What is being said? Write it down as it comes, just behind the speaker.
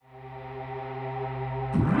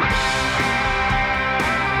Welcome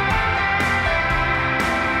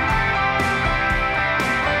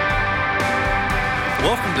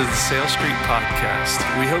to the Sale Street Podcast.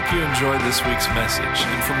 We hope you enjoyed this week's message.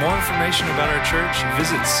 And for more information about our church,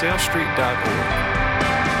 visit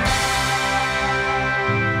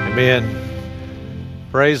salestreet.org. Amen.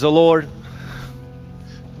 Praise the Lord.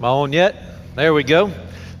 Am I on yet? There we go.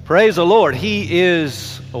 Praise the Lord. He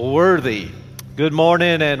is worthy. Good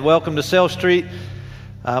morning and welcome to Sale Street.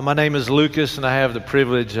 My name is Lucas and I have the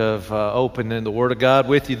privilege of opening the Word of God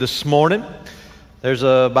with you this morning. There's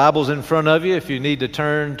Bibles in front of you. If you need to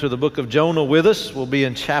turn to the book of Jonah with us, we'll be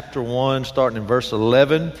in chapter 1, starting in verse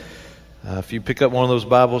 11. If you pick up one of those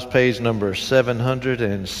Bibles, page number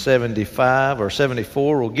 775 or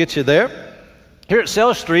 74 will get you there. Here at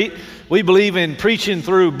Sale Street, we believe in preaching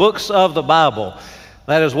through books of the Bible.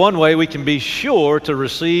 That is one way we can be sure to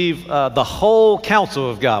receive the whole counsel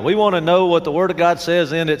of God. We want to know what the Word of God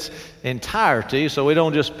says in its entirety, so we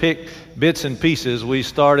don't just pick bits and pieces. We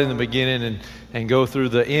start in the beginning and go through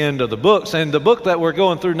the end of the books. And the book that we're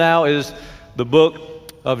going through now is the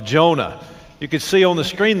book of Jonah. You can see on the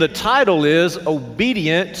screen the title is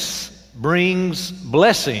Obedience Brings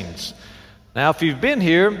Blessings. Now, if you've been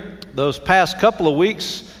here those past couple of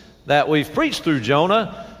weeks that we've preached through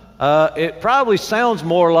Jonah, it probably sounds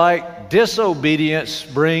more like disobedience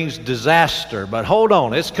brings disaster. But hold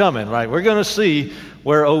on, it's coming, right? We're going to see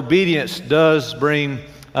where obedience does bring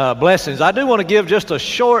blessings. I do want to give just a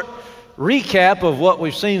short recap of what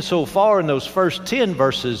we've seen so far in those first 10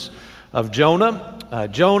 verses of Jonah.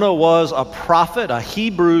 Jonah was a prophet, a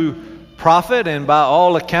Hebrew prophet, and by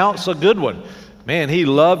all accounts, a good one. Man, he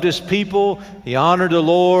loved his people, he honored the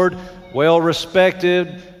Lord, well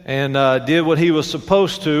respected, and did what he was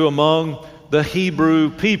supposed to among the Hebrew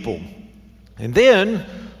people. And then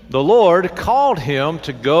the Lord called him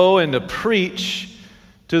to go and to preach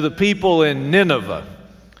to the people in Nineveh.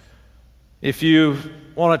 If you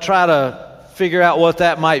want to try to figure out what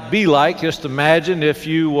that might be like, just imagine if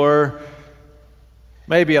you were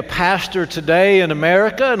maybe a pastor today in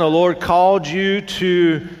America and the Lord called you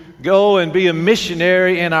to go and be a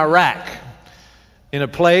missionary in Iraq, in a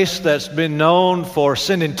place that's been known for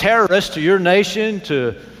sending terrorists to your nation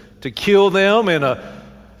to kill them, and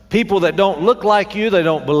people that don't look like you, they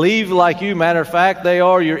don't believe like you. Matter of fact, they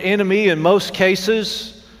are your enemy in most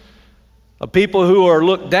cases. People who are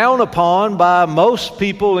looked down upon by most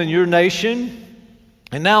people in your nation.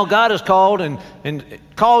 And now God has called and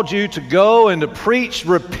called you to go and to preach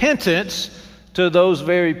repentance to those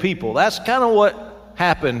very people. That's kind of what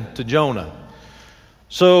happened to Jonah.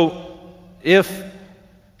 So if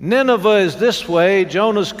Nineveh is this way,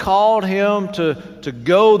 Jonah's called him to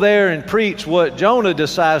go there and preach. What Jonah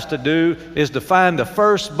decides to do is to find the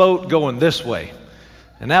first boat going this way.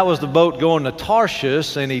 And that was the boat going to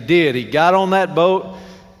Tarshish, and he did. He got on that boat,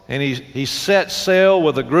 and he set sail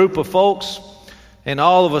with a group of folks, and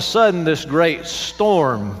all of a sudden this great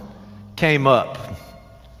storm came up.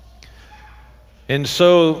 And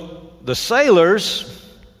so the sailors,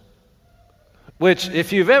 which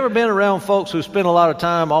if you've ever been around folks who spend a lot of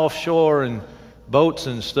time offshore and boats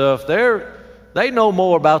and stuff, they know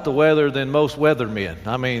more about the weather than most weathermen.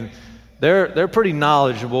 I mean, they're pretty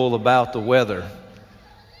knowledgeable about the weather.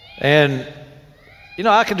 And,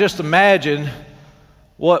 I can just imagine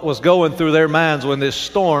what was going through their minds when this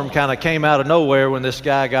storm kind of came out of nowhere when this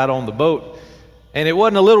guy got on the boat. And it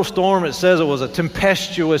wasn't a little storm. It says it was a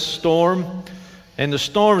tempestuous storm. And the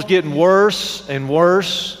storm's getting worse and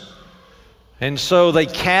worse. And so they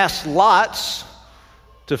cast lots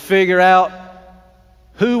to figure out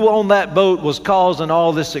who on that boat was causing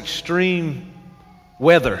all this extreme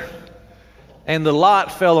weather. And the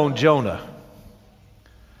lot fell on Jonah.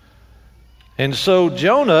 And so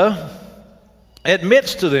Jonah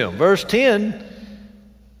admits to them. Verse 10,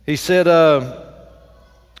 he said, the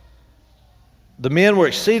men were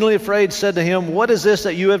exceedingly afraid, said to him, "What is this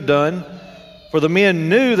that you have done?" For the men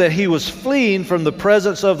knew that he was fleeing from the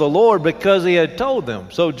presence of the Lord because he had told them.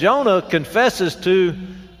 So Jonah confesses to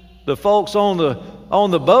the folks on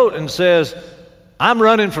the boat and says, "I'm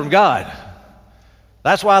running from God.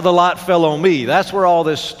 That's why the lot fell on me. That's where all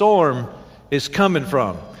this storm is coming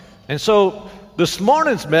from." And so this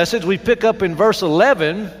morning's message we pick up in verse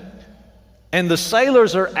 11, and the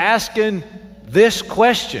sailors are asking this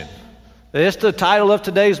question. It's the title of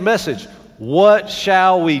today's message. What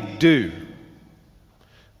shall we do?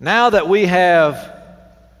 Now that we have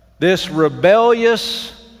this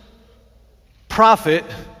rebellious prophet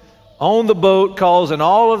on the boat causing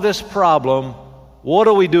all of this problem, what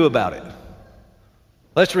do we do about it?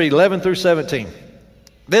 Let's read 11 through 17.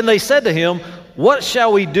 Then they said to him, "What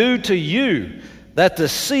shall we do to you that the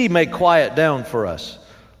sea may quiet down for us.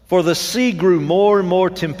 For the sea grew more and more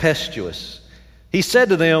tempestuous. He said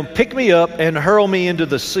to them, pick me up and hurl me into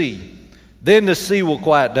the sea. Then the sea will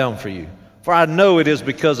quiet down for you. For I know it is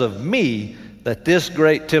because of me that this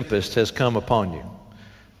great tempest has come upon you.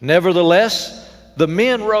 Nevertheless, the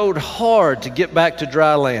men rowed hard to get back to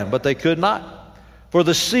dry land, but they could not. For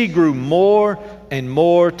the sea grew more and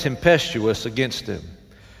more tempestuous against them.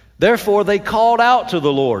 Therefore they called out to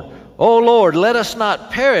the Lord, O Lord, let us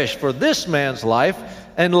not perish for this man's life,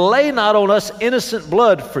 and lay not on us innocent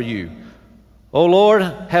blood for you. O Lord,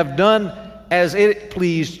 have done as it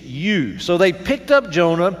pleased you. So they picked up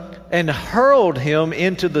Jonah and hurled him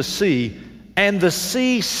into the sea, and the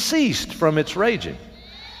sea ceased from its raging.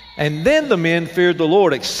 And then the men feared the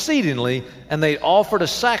Lord exceedingly, and they offered a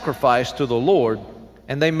sacrifice to the Lord,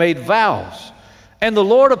 and they made vows. And the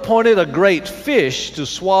Lord appointed a great fish to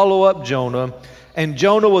swallow up Jonah, and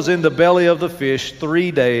Jonah was in the belly of the fish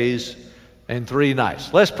 3 days and 3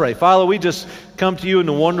 nights. Let's pray. Father, we just come to you in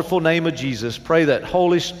the wonderful name of Jesus. Pray that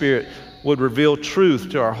Holy Spirit would reveal truth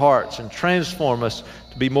to our hearts and transform us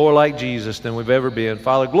to be more like Jesus than we've ever been.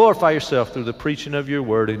 Father, glorify yourself through the preaching of your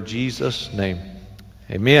word in Jesus' name.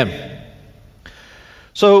 Amen.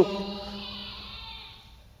 So,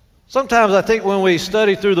 sometimes I think when we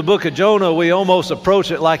study through the book of Jonah, we almost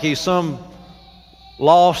approach it like he's some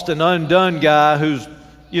lost and undone guy who's,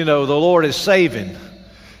 the Lord is saving.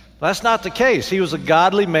 That's not the case. He was a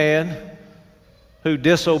godly man who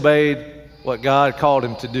disobeyed what God called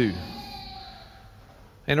him to do.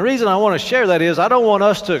 And the reason I want to share that is I don't want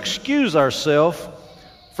us to excuse ourselves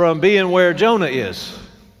from being where Jonah is.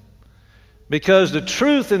 Because the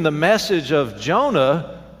truth in the message of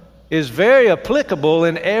Jonah is very applicable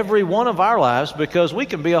in every one of our lives, because we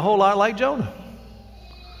can be a whole lot like Jonah.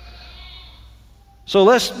 So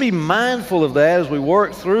let's be mindful of that as we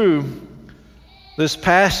work through this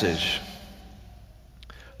passage.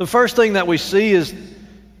 The first thing that we see is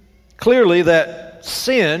clearly that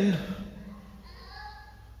sin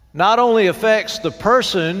not only affects the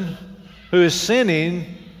person who is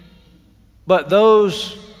sinning, but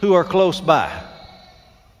those who are close by.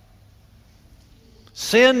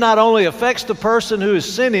 Sin not only affects the person who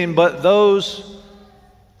is sinning, but those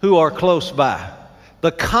who are close by.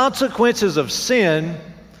 The consequences of sin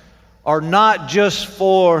are not just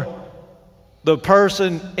for the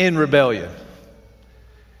person in rebellion.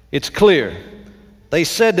 It's clear. They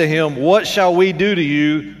said to him, what shall we do to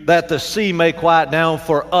you that the sea may quiet down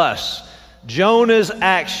for us? Jonah's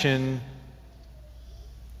action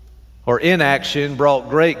or inaction brought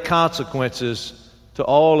great consequences to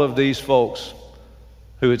all of these folks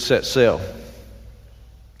who had set sail.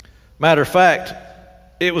 Matter of fact,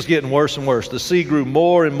 it was getting worse and worse. The sea grew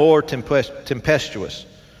more and more tempestuous.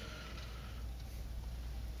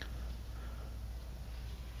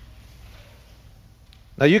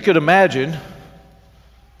 Now you could imagine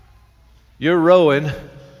you're rowing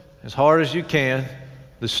as hard as you can.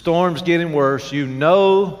 The storm's getting worse. You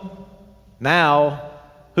know now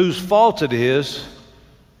whose fault it is.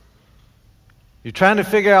 You're trying to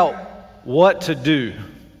figure out what to do.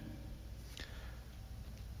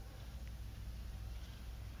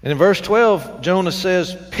 And in verse 12, Jonah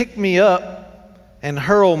says, pick me up and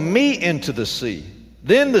hurl me into the sea.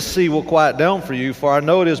 Then the sea will quiet down for you, for I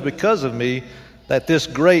know it is because of me that this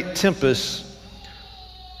great tempest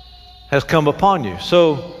has come upon you.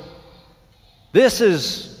 So this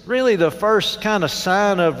is really the first kind of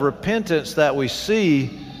sign of repentance that we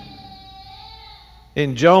see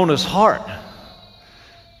in Jonah's heart.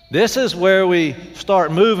 This is where we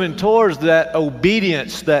start moving towards that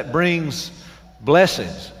obedience that brings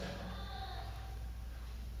blessings.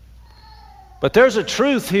 But there's a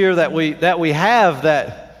truth here that we have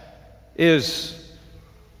that is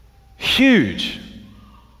huge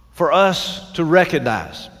for us to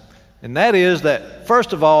recognize. And that is that,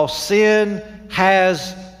 first of all, sin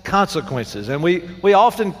has consequences. And we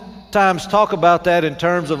oftentimes talk about that in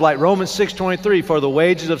terms of like Romans 6:23, for the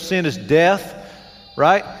wages of sin is death,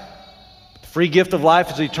 right? The free gift of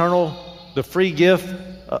life is eternal. The free gift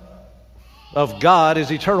of God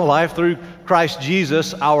is eternal life through Christ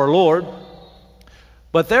Jesus our Lord.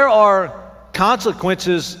 But there are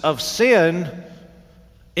consequences of sin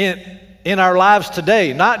in our lives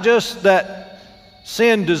today. Not just that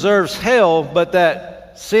sin deserves hell, but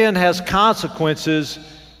that sin has consequences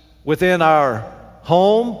within our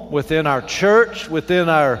home, within our church, within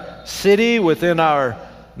our city, within our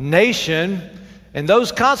nation. And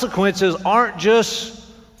those consequences aren't just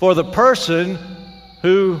for the person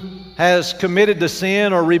who has committed the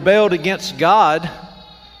sin or rebelled against God,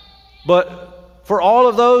 but for all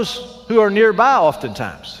of those who are nearby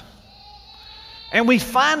oftentimes. And we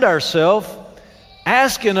find ourselves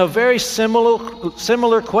asking a very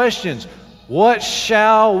similar questions. What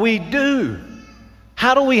shall we do?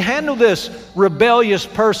 How do we handle this rebellious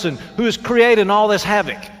person who is creating all this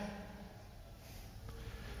havoc?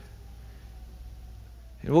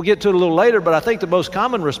 And we'll get to it a little later, but I think the most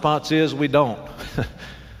common response is we don't.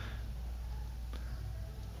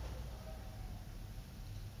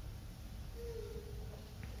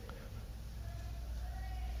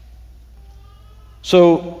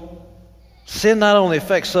 So, sin not only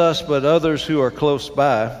affects us, but others who are close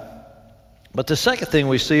by. But the second thing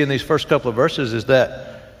we see in these first couple of verses is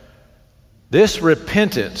that this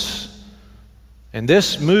repentance and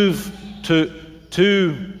this move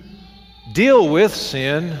to deal with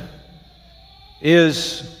sin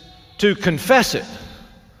is to confess it.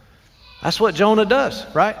 That's what Jonah does,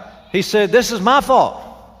 right? He said, this is my fault.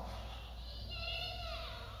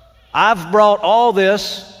 I've brought all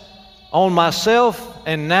this on myself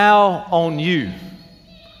and now on you.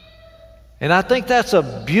 And I think that's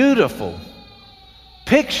a beautiful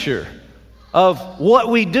picture of what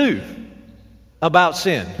we do about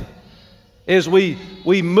sin. Is we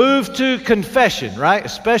move to confession, right?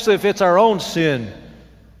 Especially if it's our own sin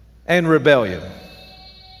and rebellion.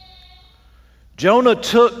 Jonah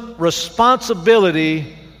took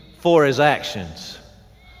responsibility for his actions.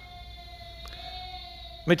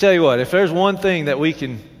 Let me tell you what, if there's one thing that we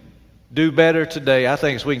can do better today, I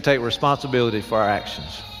think it's we can take responsibility for our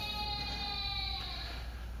actions.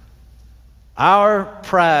 Our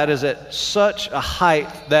pride is at such a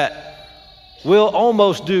height that we'll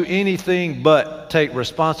almost do anything but take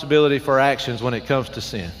responsibility for actions when it comes to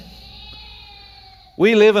sin.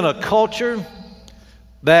 We live in a culture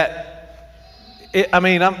that,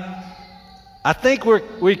 I think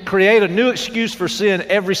we create a new excuse for sin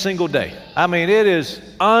every single day. I mean, it is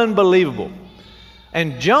unbelievable.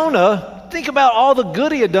 And Jonah, think about all the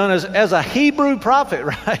good he had done as a Hebrew prophet,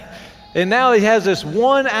 right? And now he has this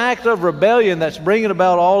one act of rebellion that's bringing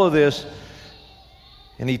about all of this.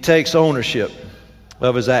 And he takes ownership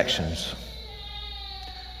of his actions.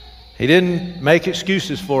 He didn't make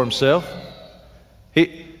excuses for himself.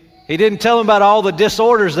 He didn't tell him about all the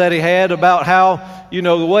disorders that he had, about how,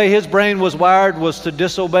 the way his brain was wired was to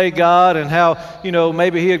disobey God, and how,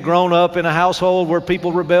 maybe he had grown up in a household where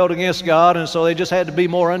people rebelled against God, and so they just had to be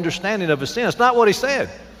more understanding of his sin. It's not what he said.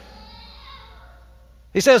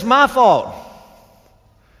 He says, my fault.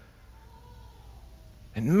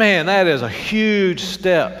 And man, that is a huge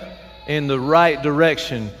step in the right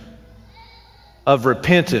direction of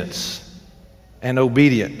repentance and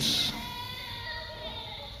obedience.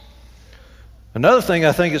 Another thing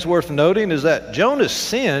I think is worth noting is that Jonah's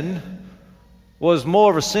sin was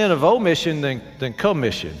more of a sin of omission than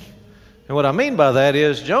commission. And what I mean by that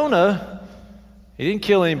is Jonah, he didn't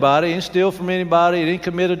kill anybody, he didn't steal from anybody, he didn't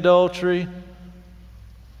commit adultery.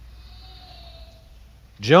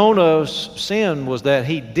 Jonah's sin was that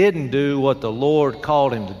he didn't do what the Lord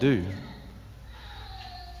called him to do.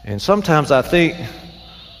 And sometimes I think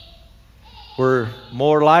we're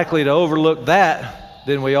more likely to overlook that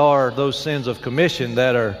than we are those sins of commission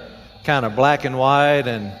that are kind of black and white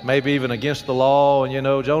and maybe even against the law.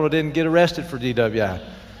 And Jonah didn't get arrested for DWI.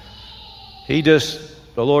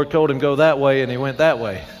 The Lord told him go that way and he went that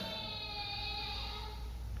way.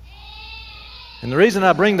 And the reason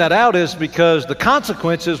I bring that out is because the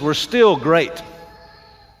consequences were still great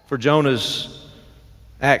for Jonah's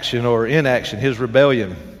action or inaction, his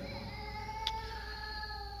rebellion.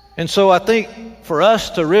 And so I think for us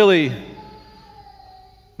to really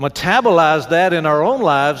metabolize that in our own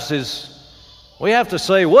lives is we have to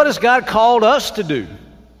say, what has God called us to do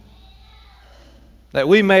that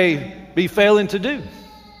we may be failing to do?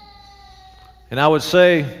 And I would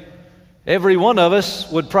say every one of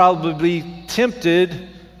us would probably be tempted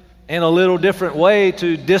in a little different way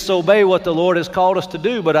to disobey what the Lord has called us to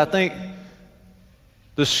do. But I think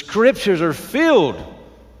the scriptures are filled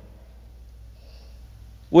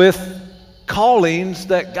with callings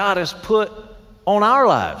that God has put on our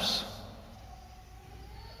lives.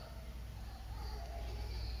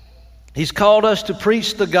 He's called us to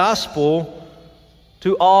preach the gospel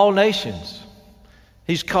to all nations.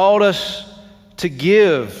 He's called us to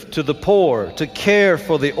give to the poor, to care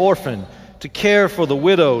for the orphan, to care for the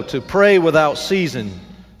widow, to pray without ceasing,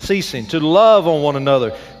 to love on one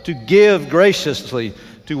another, to give graciously,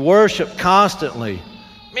 to worship constantly.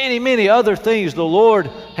 Many, many other things the Lord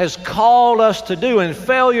has called us to do, and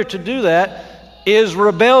failure to do that is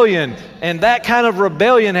rebellion. And that kind of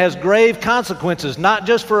rebellion has grave consequences, not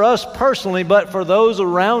just for us personally, but for those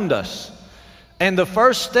around us. And the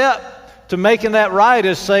first step to making that right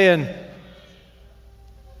is saying,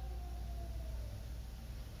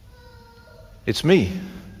 It's me.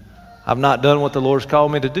 I've not done what the Lord's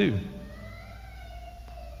called me to do.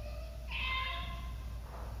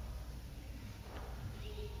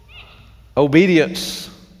 Obedience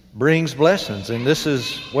brings blessings, and this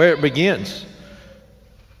is where it begins.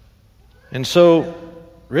 And so,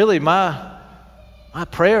 really, my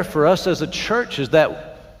prayer for us as a church is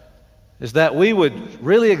that we would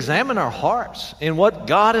really examine our hearts in what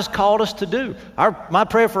God has called us to do. My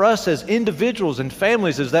prayer for us as individuals and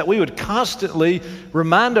families is that we would constantly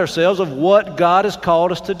remind ourselves of what God has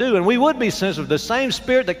called us to do. And we would be sensitive. The same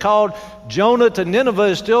Spirit that called Jonah to Nineveh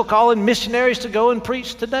is still calling missionaries to go and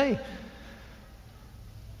preach today.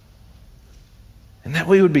 And that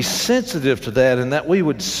we would be sensitive to that, and that we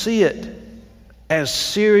would see it as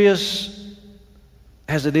serious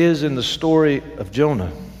as it is in the story of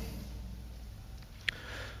Jonah.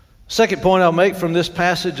 Second point I'll make from this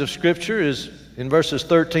passage of Scripture is in verses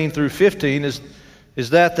 13 through 15 is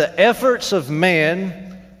that the efforts of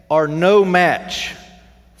man are no match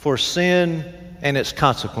for sin and its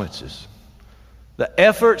consequences. The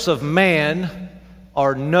efforts of man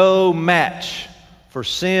are no match for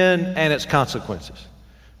sin and its consequences.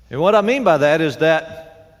 And what I mean by that is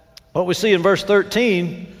that what we see in verse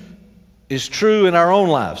 13 is true in our own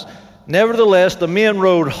lives. Nevertheless, the men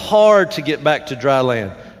rowed hard to get back to dry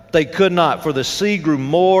land. They could not, for the sea grew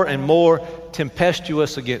more and more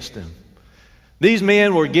tempestuous against them. These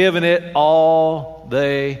men were giving it all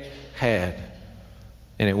they had,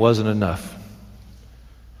 and it wasn't enough.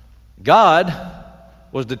 God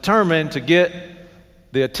was determined to get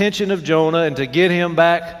the attention of Jonah and to get him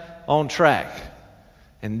back on track.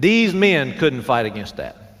 And these men couldn't fight against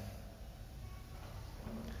that.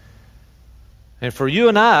 And for you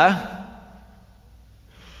and I,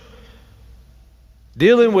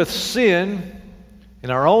 dealing with sin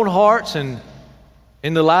in our own hearts and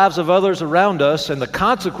in the lives of others around us and the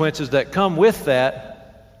consequences that come with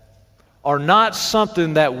that are not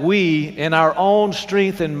something that we, in our own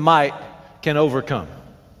strength and might, can overcome.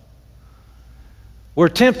 We're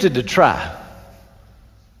tempted to try.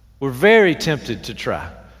 We're very tempted to try.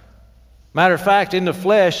 Matter of fact, in the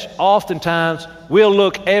flesh, oftentimes we'll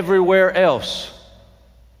look everywhere else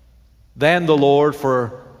than the Lord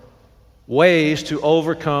for ways to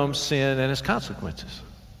overcome sin and its consequences.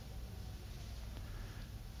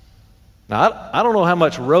 Now, I don't know how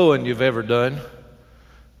much rowing you've ever done,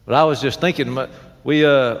 but I was just thinking,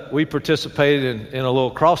 we participated in a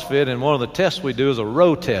little CrossFit, and one of the tests we do is a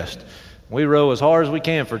row test. We row as hard as we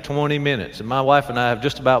can for 20 minutes, and my wife and I have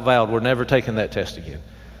just about vowed we're never taking that test again.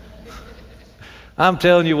 I'm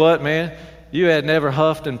telling you what, man, you had never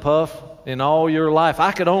huffed and puffed in all your life.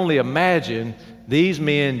 I could only imagine these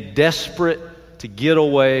men desperate to get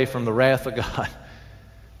away from the wrath of God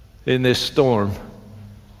in this storm,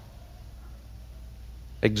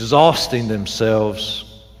 exhausting themselves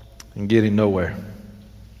and getting nowhere.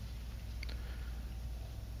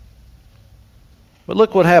 But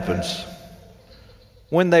look what happens.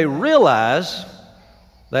 When they realize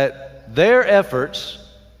that their efforts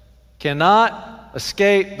cannot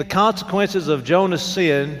escape the consequences of Jonah's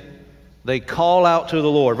sin, they call out to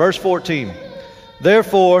the Lord. Verse 14,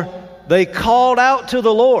 therefore they called out to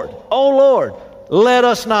the Lord, O Lord, let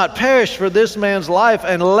us not perish for this man's life,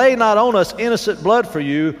 and lay not on us innocent blood, for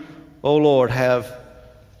you, O Lord, have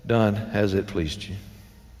done as it pleased you.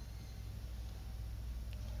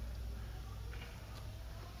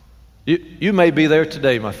 You may be there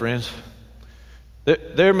today, my friends.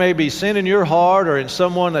 There may be sin in your heart or in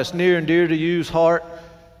someone that's near and dear to you's heart,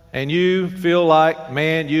 and you feel like,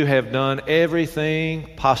 man, you have done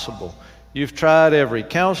everything possible. You've tried every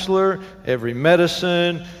counselor, every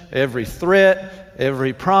medicine, every threat,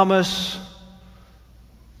 every promise.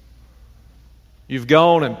 You've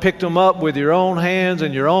gone and picked them up with your own hands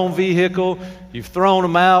and your own vehicle. You've thrown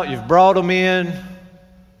them out. You've brought them in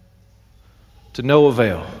to no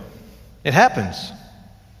avail. It happens.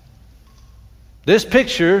 This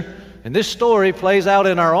picture and this story plays out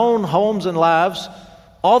in our own homes and lives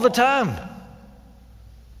all the time.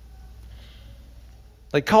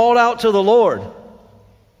 They called out to the Lord.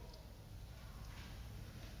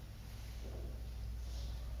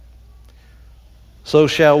 So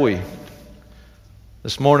shall we.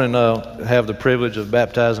 This morning I have the privilege of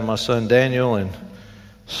baptizing my son Daniel, and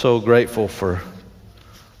so grateful for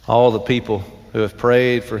all the people who have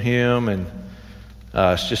prayed for him, and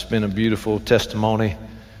it's just been a beautiful testimony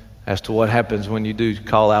as to what happens when you do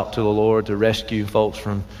call out to the Lord to rescue folks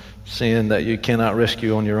from sin that you cannot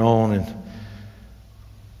rescue on your own. And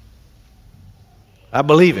I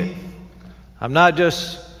believe it. I'm not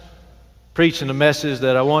just preaching a message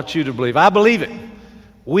that I want you to believe. I believe it.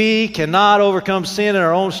 We cannot overcome sin in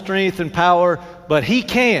our own strength and power, but He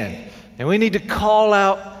can. And we need to call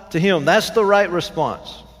out to Him. That's the right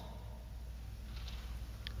response.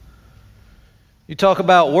 You talk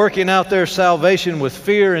about working out their salvation with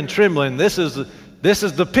fear and trembling. This is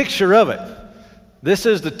the picture of it. This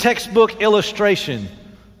is the textbook illustration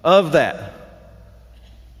of that.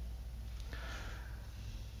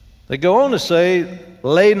 They go on to say,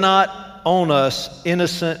 lay not on us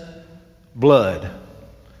innocent blood.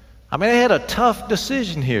 I mean, they had a tough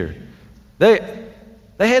decision here. They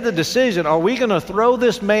had the decision, are we going to throw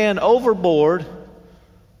this man overboard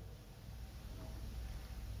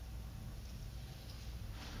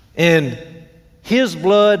and his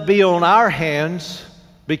blood be on our hands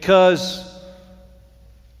because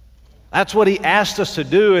that's what he asked us to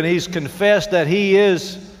do, and he's confessed that he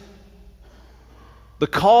is the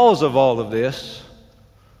cause of all of this?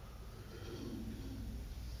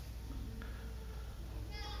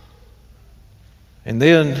 And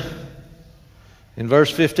then in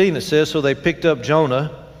verse 15 it says, so they picked up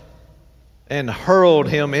Jonah and hurled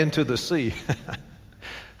him into the sea.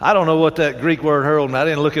 I don't know what that Greek word hurled meant. I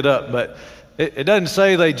didn't look it up, but it doesn't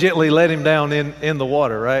say they gently let him down in the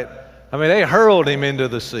water, right? I mean, they hurled him into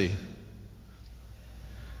the sea.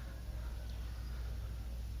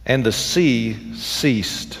 And the sea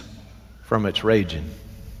ceased from its raging.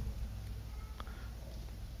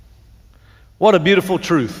 What a beautiful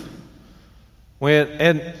truth.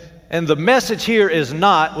 And the message here is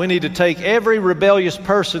not, we need to take every rebellious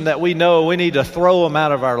person that we know, we need to throw them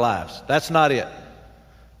out of our lives. That's not it.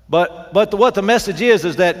 But what the message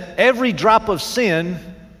is that every drop of sin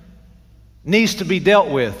needs to be dealt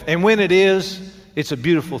with. And when it is, it's a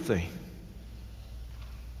beautiful thing.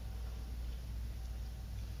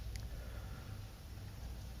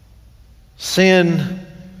 Sin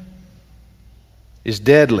is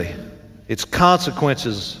deadly. Its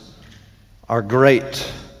consequences are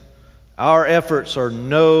great. Our efforts are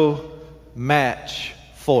no match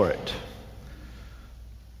for it.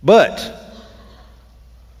 But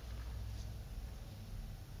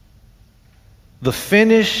the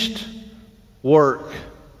finished work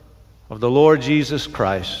of the Lord Jesus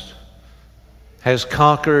Christ has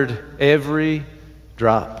conquered every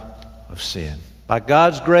drop of sin. By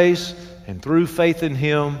God's grace and through faith in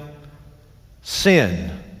Him,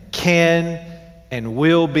 sin can and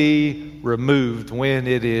will be removed when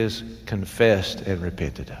it is confessed and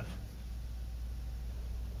repented of.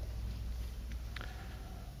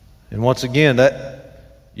 And once again,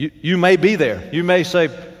 that you may be there. You may say,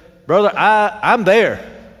 brother, I'm there.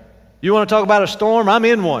 You want to talk about a storm? I'm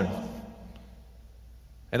in one.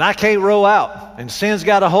 And I can't row out. And sin's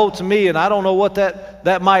got a hold to me, and I don't know what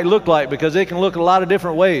that might look like, because it can look a lot of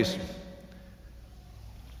different ways.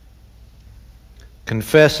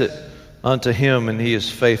 Confess it unto Him, and He is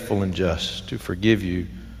faithful and just to forgive you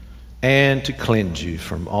and to cleanse you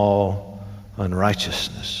from all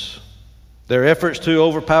unrighteousness. Their efforts to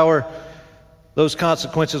overpower those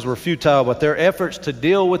consequences were futile, but their efforts to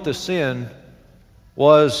deal with the sin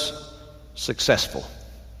was successful.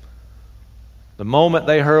 The moment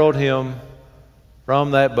they hurled him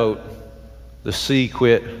from that boat, the sea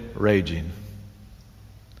quit raging.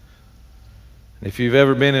 If you've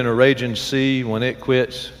ever been in a raging sea, when it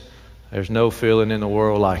quits, there's no feeling in the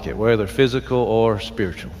world like it, whether physical or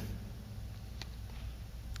spiritual.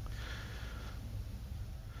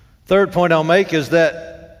 Third point I'll make is that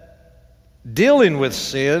dealing with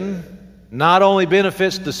sin not only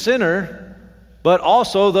benefits the sinner, but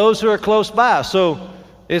also those who are close by. So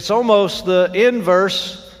it's almost the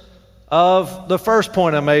inverse of the first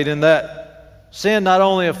point I made, in that sin not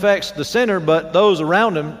only affects the sinner, but those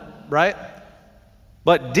around him, right?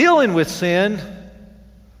 But dealing with sin,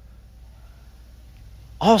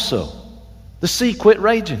 also, the sea quit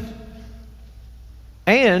raging.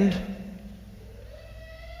 And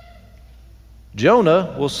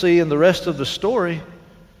Jonah, we'll see in the rest of the story,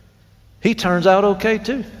 he turns out okay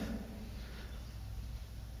too.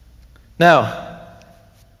 Now,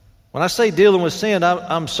 when I say dealing with sin,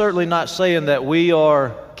 I'm certainly not saying that we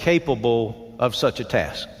are capable of such a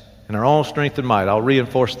task in our own strength and might. I'll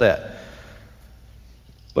reinforce that.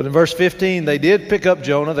 But in verse 15, they did pick up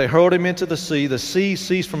Jonah. They hurled him into the sea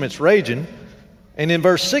ceased from its raging. And in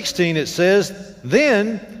verse 16 it says,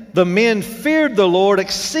 then the men feared the Lord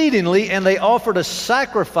exceedingly, and they offered a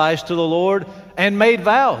sacrifice to the Lord and made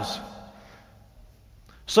vows.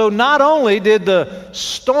 So not only did the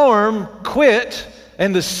storm quit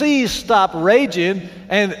and the seas stopped raging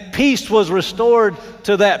and peace was restored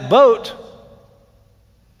to that boat,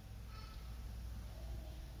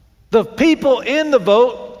 the people in the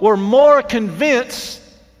boat were more convinced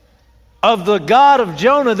of the God of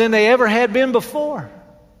Jonah than they ever had been before.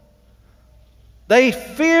 They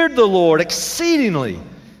feared the Lord exceedingly.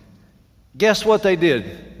 Guess what they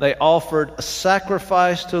did? They offered a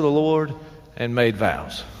sacrifice to the Lord and made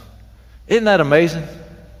vows. Isn't that amazing?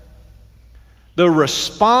 The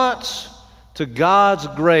response to God's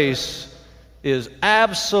grace is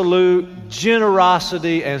absolute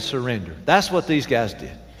generosity and surrender. That's what these guys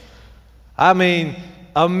did. I mean,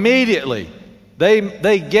 immediately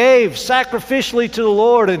they gave sacrificially to the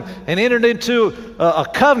Lord and entered into a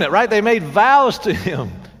covenant, right? They made vows to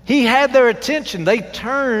Him. He had their attention. They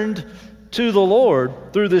turned to the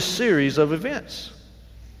Lord through this series of events.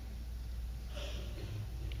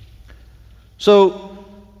 So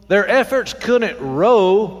their efforts couldn't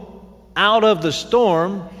row out of the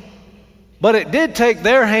storm, but it did take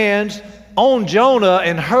their hands on Jonah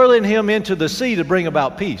and hurling him into the sea to bring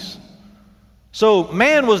about peace. So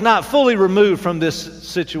man was not fully removed from this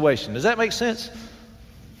situation. Does that make sense?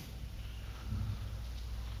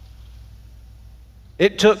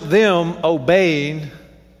 It took them obeying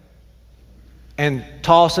and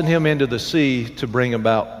tossing him into the sea to bring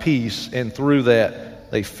about peace, and through that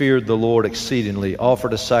they feared the Lord exceedingly,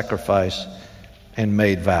 offered a sacrifice, and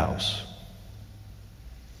made vows.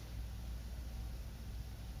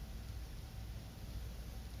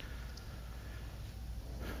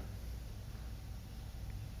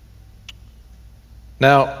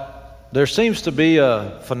 Now, there seems to be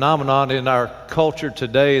a phenomenon in our culture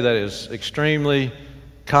today that is extremely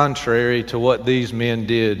contrary to what these men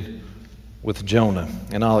did with Jonah,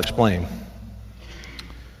 and I'll explain.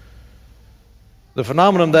 The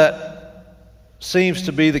phenomenon that seems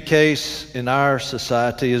to be the case in our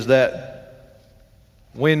society is that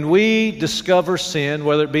when we discover sin,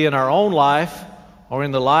 whether it be in our own life or in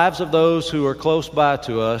the lives of those who are close by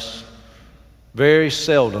to us, very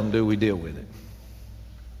seldom do we deal with it.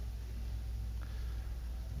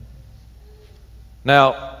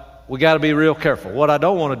 Now, we got to be real careful. What I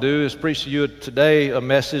don't want to do is preach to you today a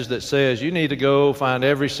message that says you need to go find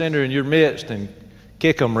every sinner in your midst and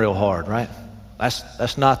kick them real hard, right?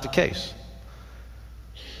 That's not the case.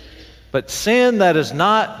 But sin that is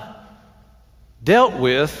not dealt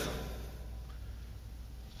with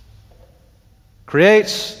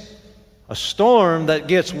creates a storm that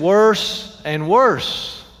gets worse and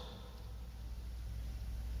worse.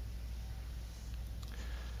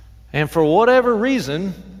 And for whatever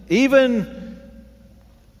reason, even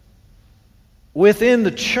within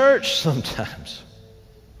the church sometimes,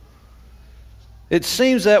 it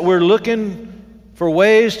seems that we're looking for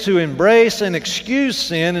ways to embrace and excuse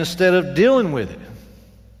sin instead of dealing with it.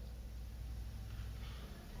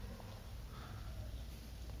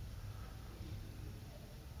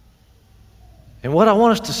 And what I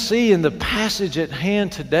want us to see in the passage at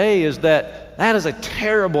hand today is that that is a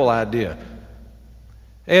terrible idea.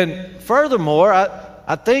 And furthermore,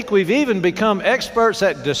 I think we've even become experts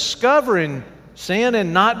at discovering sin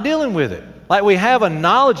and not dealing with it. Like we have a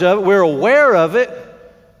knowledge of it, we're aware of it,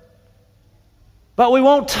 but we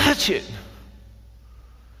won't touch it.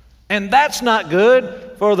 And that's not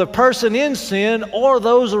good for the person in sin or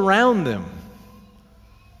those around them.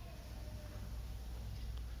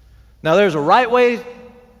 Now, there's a right way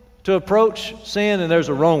to approach sin and there's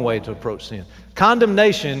a wrong way to approach sin.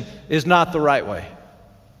 Condemnation is not the right way.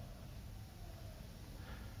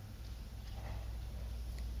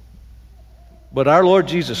 But our Lord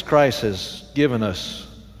Jesus Christ has given us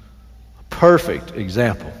a perfect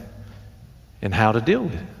example in how to deal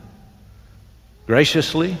with it.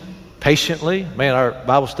 Graciously, patiently. Man, our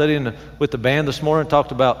Bible study with the band this morning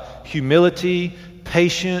talked about humility,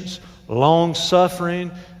 patience,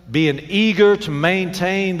 long-suffering, being eager to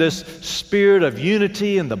maintain this spirit of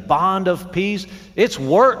unity and the bond of peace. It's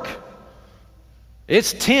work.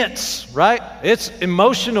 It's tense, right? It's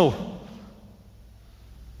emotional.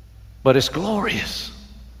 But it's glorious.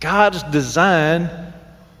 God's design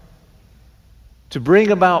to bring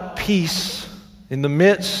about peace in the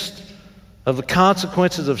midst of the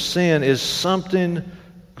consequences of sin is something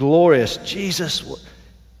glorious. Jesus,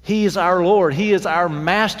 He is our Lord. He is our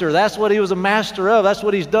master. That's what He was a master of. That's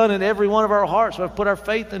what He's done in every one of our hearts. We've put our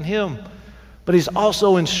faith in Him. But He's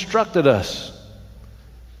also instructed us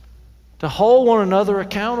to hold one another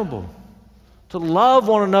accountable, to love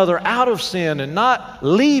one another out of sin and not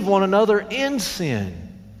leave one another in sin.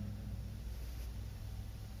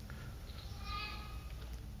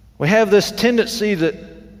 We have this tendency that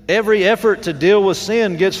every effort to deal with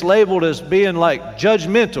sin gets labeled as being like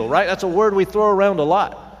judgmental, right? That's a word we throw around a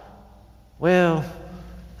lot. Well,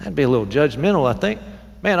 that'd be a little judgmental, I think.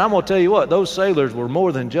 Man, I'm going to tell you what, those sailors were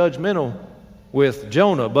more than judgmental. with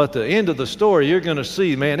Jonah. But the end of the story, you're going to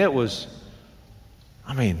see, man, it was,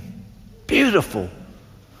 beautiful.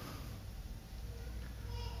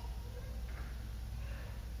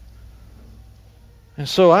 And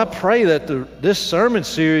so I pray that this sermon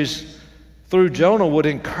series through Jonah would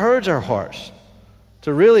encourage our hearts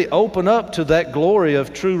to really open up to that glory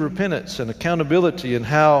of true repentance and accountability and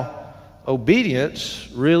how obedience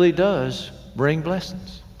really does bring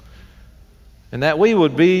blessings. And that we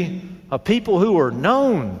would be a people who are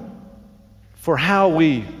known for how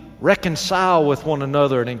we reconcile with one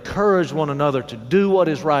another and encourage one another to do what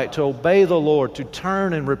is right, to obey the Lord, to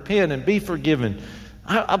turn and repent and be forgiven.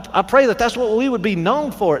 I pray that that's what we would be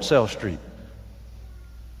known for at South Street.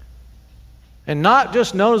 And not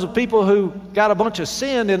just known as a people who got a bunch of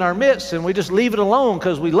sin in our midst and we just leave it alone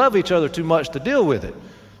because we love each other too much to deal with it.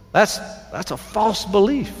 That's a false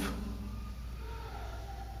belief.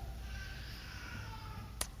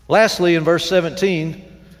 Lastly, in verse 17, and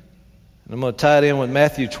I'm going to tie it in with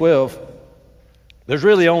Matthew 12, there's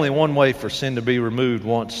really only one way for sin to be removed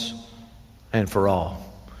once and for all.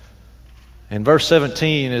 And verse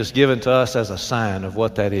 17 is given to us as a sign of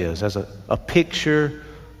what that is, as a picture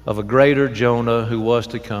of a greater Jonah who was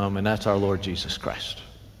to come, and that's our Lord Jesus Christ.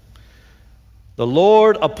 The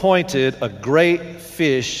Lord appointed a great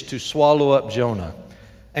fish to swallow up Jonah.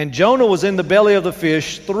 And Jonah was in the belly of the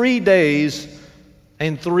fish 3 days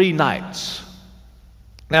and 3 nights.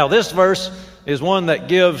 Now, this verse is one that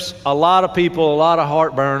gives a lot of people a lot of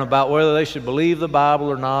heartburn about whether they should believe the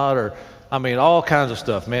Bible or not, or, all kinds of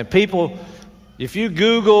stuff. Man, people, if you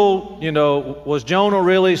Google, was Jonah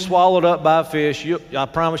really swallowed up by a fish, I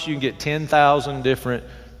promise you can get 10,000 different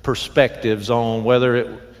perspectives on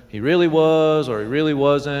whether he really was or he really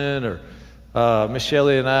wasn't, or Miss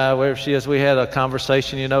Shelley and I, wherever she is, we had a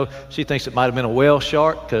conversation, she thinks it might have been a whale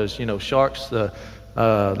shark because, sharks,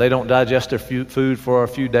 they don't digest their food for a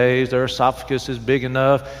few days. Their esophagus is big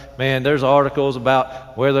enough. Man, there's articles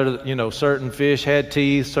about whether, certain fish had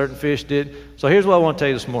teeth, certain fish did. So here's what I want to tell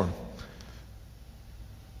you this morning.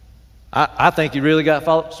 I think he really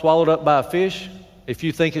got swallowed up by a fish. If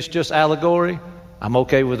you think it's just allegory, I'm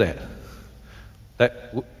okay with that.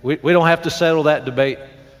 We don't have to settle that debate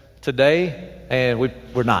today, and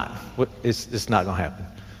we're not. It's not going to happen.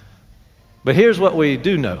 But here's what we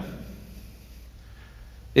do know,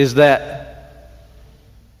 is that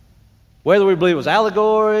whether we believe it was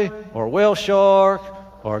allegory or a whale shark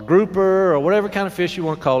or a grouper or whatever kind of fish you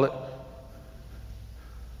want to call it,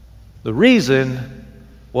 the reason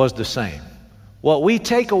was the same. What we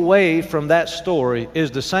take away from that story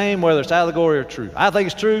is the same whether it's allegory or true. I think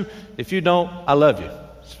it's true. If you don't, I love you.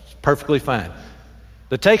 It's perfectly fine.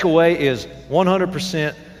 The takeaway is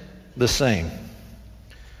 100% the same.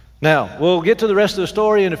 Now, we'll get to the rest of the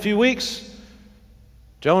story in a few weeks.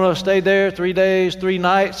 Jonah stayed there 3 days, 3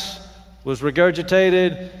 nights, was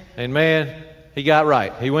regurgitated, and man, he got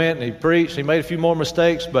right. He went and he preached. He made a few more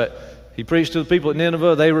mistakes, but he preached to the people at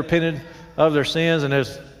Nineveh. They repented of their sins, and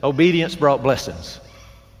his obedience brought blessings.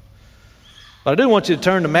 But I do want you to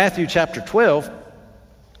turn to Matthew chapter 12,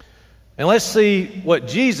 and let's see what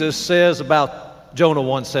Jesus says about Jonah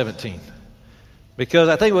 1:17. Because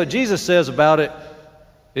I think what Jesus says about it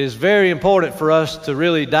is very important for us to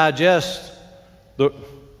really digest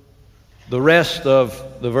the rest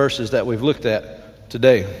of the verses that we've looked at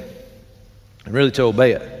today, and really to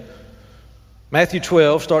obey it. Matthew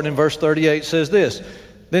 12, starting in verse 38, says this: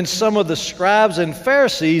 Then some of the scribes and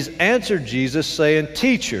Pharisees answered Jesus, saying,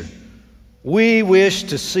 Teacher, we wish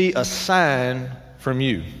to see a sign from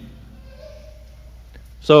you.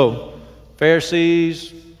 So,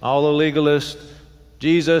 Pharisees, all the legalists,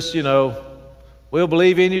 Jesus, we'll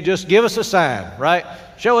believe in you, just give us a sign, right?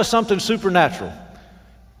 Show us something supernatural.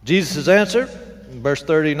 Jesus' answer, in verse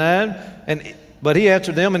 39, but he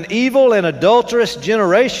answered them, An evil and adulterous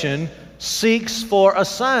generation seeks for a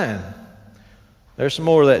sign. There's some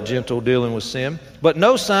more of that gentle dealing with sin. But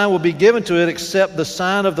no sign will be given to it except the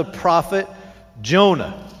sign of the prophet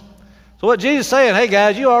Jonah. So what Jesus is saying, hey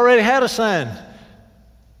guys, you already had a sign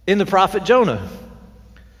in the prophet Jonah.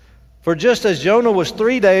 For just as Jonah was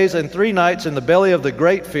 3 days and 3 nights in the belly of the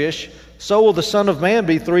great fish, so will the Son of Man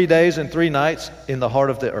be 3 days and 3 nights in the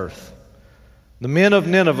heart of the earth. The men of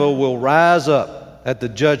Nineveh will rise up at the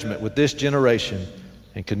judgment with this generation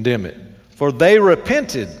and condemn it. For they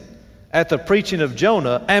repented at the preaching of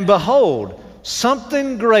Jonah, and behold,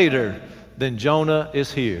 something greater than Jonah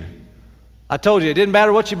is here. I told you, it didn't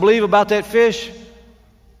matter what you believe about that fish.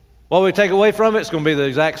 What we take away from it, it's going to be the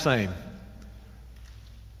exact same.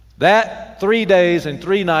 That 3 days and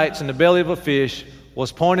 3 nights in the belly of a fish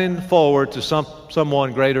was pointing forward to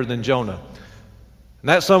someone greater than Jonah. And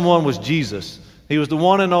that someone was Jesus. He was the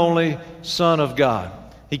one and only Son of God.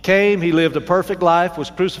 He came, he lived a perfect life, was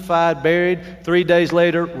crucified, buried, 3 days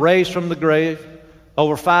later, raised from the grave.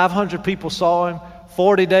 Over 500 people saw him.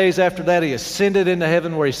 40 days after that, he ascended into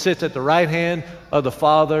heaven where he sits at the right hand of the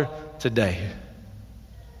Father today.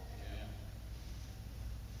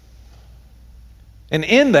 And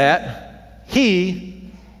in that, he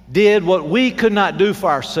did what we could not do for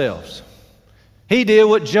ourselves. He did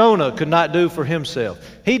what Jonah could not do for himself.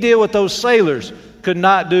 He did what those sailors could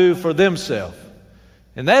not do for themselves.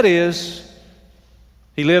 And that is,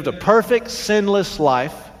 he lived a perfect, sinless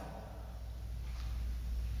life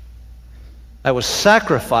that was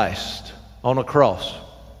sacrificed on a cross,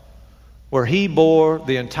 where he bore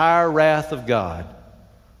the entire wrath of God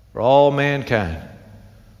for all mankind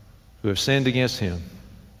who have sinned against him,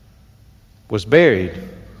 was buried,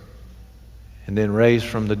 and then raised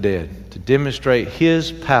from the dead to demonstrate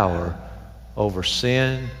his power over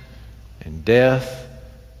sin and death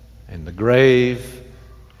and the grave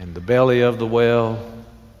and the belly of the well. And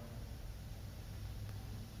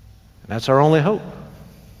that's our only hope.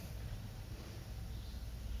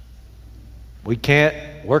 We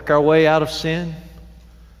can't work our way out of sin,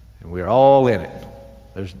 and we're all in it.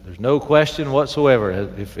 There's no question whatsoever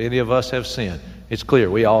if any of us have sinned. It's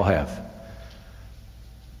clear, we all have.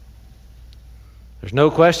 There's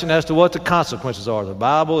no question as to what the consequences are. The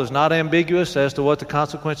Bible is not ambiguous as to what the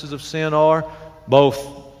consequences of sin are, both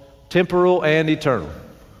temporal and eternal.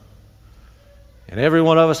 And every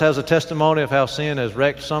one of us has a testimony of how sin has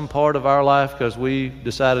wrecked some part of our life because we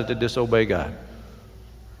decided to disobey God.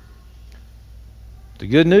 The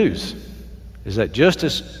good news is that just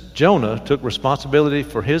as Jonah took responsibility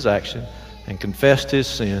for his action and confessed his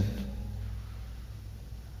sin,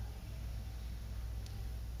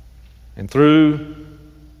 and through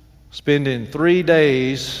spending 3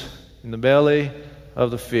 days in the belly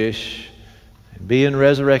of the fish and being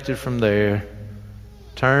resurrected from there,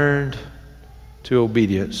 turned to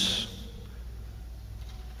obedience,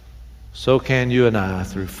 so can you and I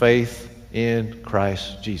through faith in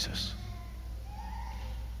Christ Jesus.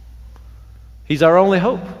 He's our only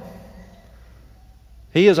hope.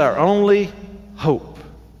 He is our only hope.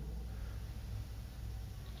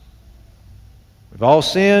 We've all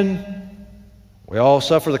sinned. We all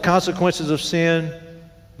suffer the consequences of sin.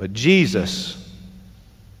 But Jesus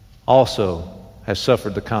also has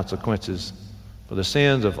suffered the consequences for the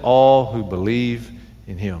sins of all who believe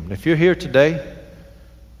in him. And if you're here today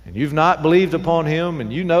and you've not believed upon him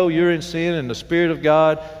and you know you're in sin and the Spirit of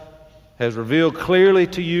God has revealed clearly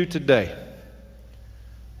to you today,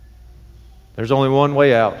 there's only one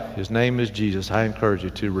way out. His name is Jesus. I encourage you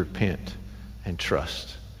to repent and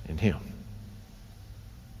trust in him.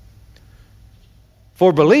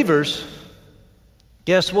 For believers,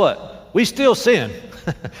 guess what? We still sin.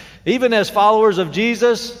 Even as followers of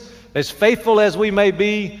Jesus, as faithful as we may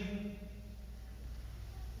be,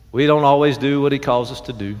 we don't always do what he calls us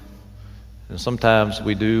to do. And sometimes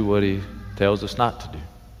we do what he tells us not to do.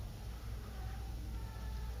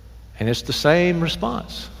 And it's the same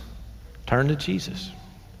response. Turn to Jesus.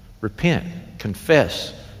 Repent,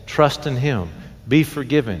 confess, trust in him, be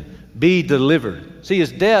forgiven, be delivered. See,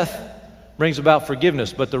 his death brings about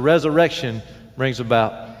forgiveness, but the resurrection brings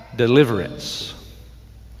about deliverance.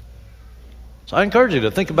 So I encourage you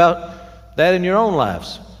to think about that in your own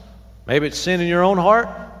lives. Maybe it's sin in your own heart.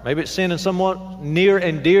 Maybe it's sin in someone near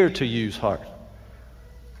and dear to you's heart.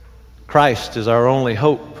 Christ is our only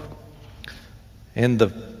hope. And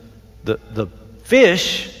the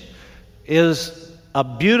fish is a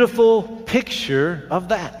beautiful picture of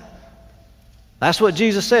that. That's what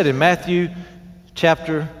Jesus said in Matthew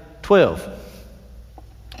chapter 12.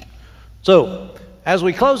 So, as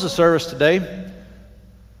we close the service today,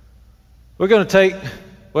 we're going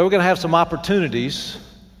to have some opportunities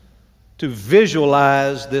to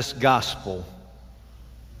visualize this gospel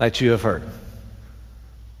that you have heard.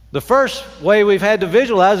 The first way we've had to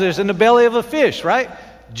visualize it is in the belly of a fish, right?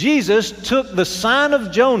 Jesus took the sign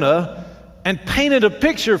of Jonah and painted a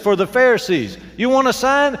picture for the Pharisees. You want a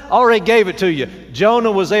sign? Already gave it to you.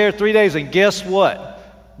 Jonah was there 3 days, and guess what?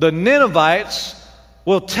 The Ninevites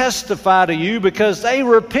will testify to you because they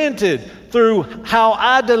repented through how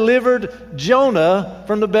I delivered Jonah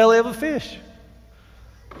from the belly of a fish.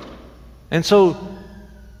 And so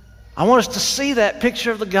I want us to see that picture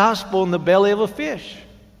of the gospel in the belly of a fish.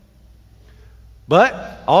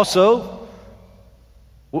 But also,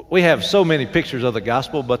 we have so many pictures of the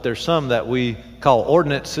gospel, but there's some that we call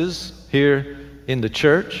ordinances here in the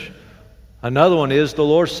church. Another one is the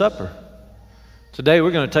Lord's Supper. Today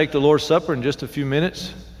we're going to take the Lord's Supper in just a few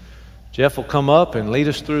minutes. Jeff will come up and lead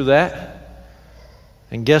us through that.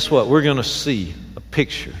 And guess what? We're going to see a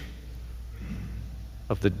picture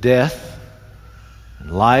of the death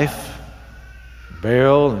and life,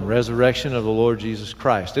 burial, and resurrection of the Lord Jesus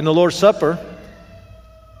Christ. In the Lord's Supper,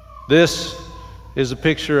 this is a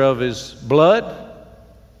picture of His blood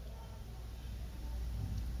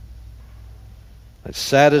that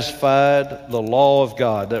satisfied the law of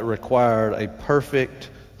God that required a perfect,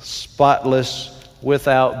 spotless,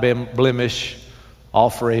 without blemish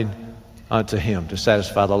offering unto Him to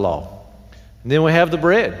satisfy the law. And then we have the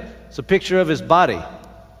bread. It's a picture of His body,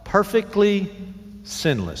 perfectly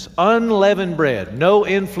sinless, unleavened bread, no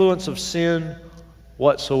influence of sin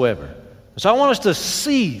whatsoever. So I want us to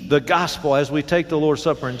see the gospel as we take the Lord's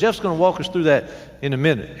Supper, and Jeff's going to walk us through that in a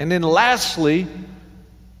minute. And then lastly,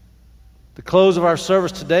 the close of our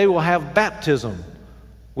service today, we'll have baptism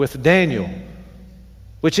with Daniel,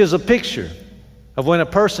 which is a picture of when a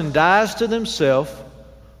person dies to themselves,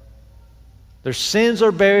 their sins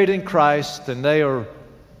are buried in Christ, and they are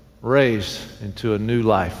raised into a new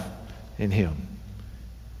life in Him.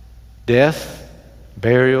 Death,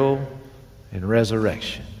 burial, and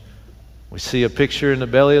resurrection. We see a picture in the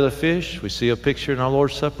belly of the fish. We see a picture in our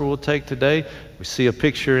Lord's Supper we'll take today. We see a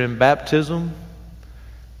picture in baptism.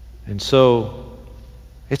 And so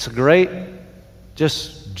it's a great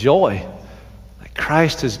just joy that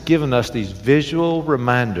Christ has given us these visual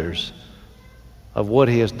reminders of what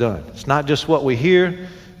He has done. It's not just what we hear,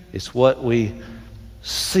 it's what we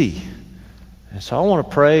see. And so I want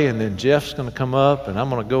to pray, and then Jeff's going to come up, and I'm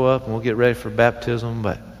going to go up, and we'll get ready for baptism.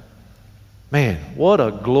 But man, what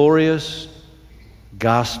a glorious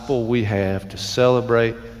gospel we have to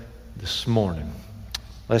celebrate this morning.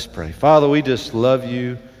 Let's pray. Father, we just love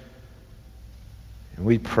You, and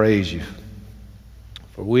we praise You.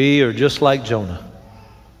 For we are just like Jonah,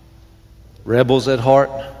 rebels at heart,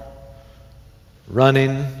 running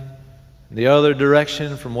in the other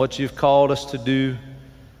direction from what You've called us to do.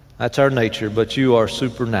 That's our nature, but You are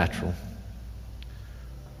supernatural.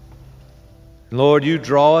 And Lord, You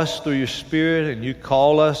draw us through Your Spirit, and You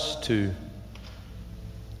call us to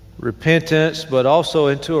repentance, but also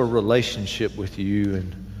into a relationship with You.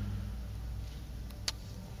 And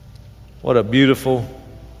what a beautiful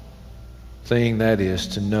thing that is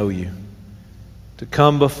to know You, to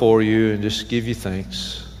come before You and just give You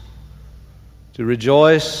thanks, to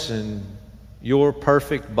rejoice in Your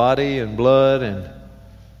perfect body and blood and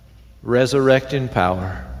resurrecting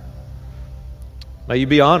power. May You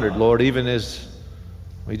be honored, Lord, even as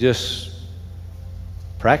we just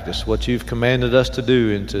practice what You've commanded us to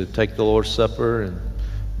do, and to take the Lord's Supper and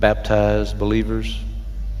baptize believers.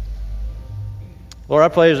 Lord, I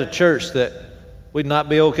pray as a church that we'd not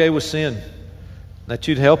be okay with sin, that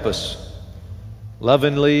You'd help us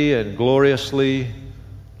lovingly and gloriously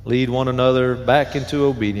lead one another back into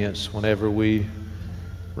obedience whenever we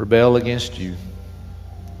rebel against You.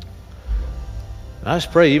 And I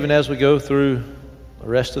just pray, even as we go through the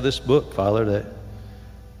rest of this book, Father, that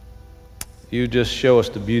You just show us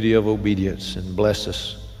the beauty of obedience and bless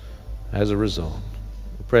us as a result.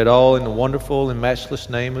 We pray it all in the wonderful and matchless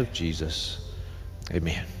name of Jesus.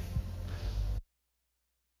 Amen.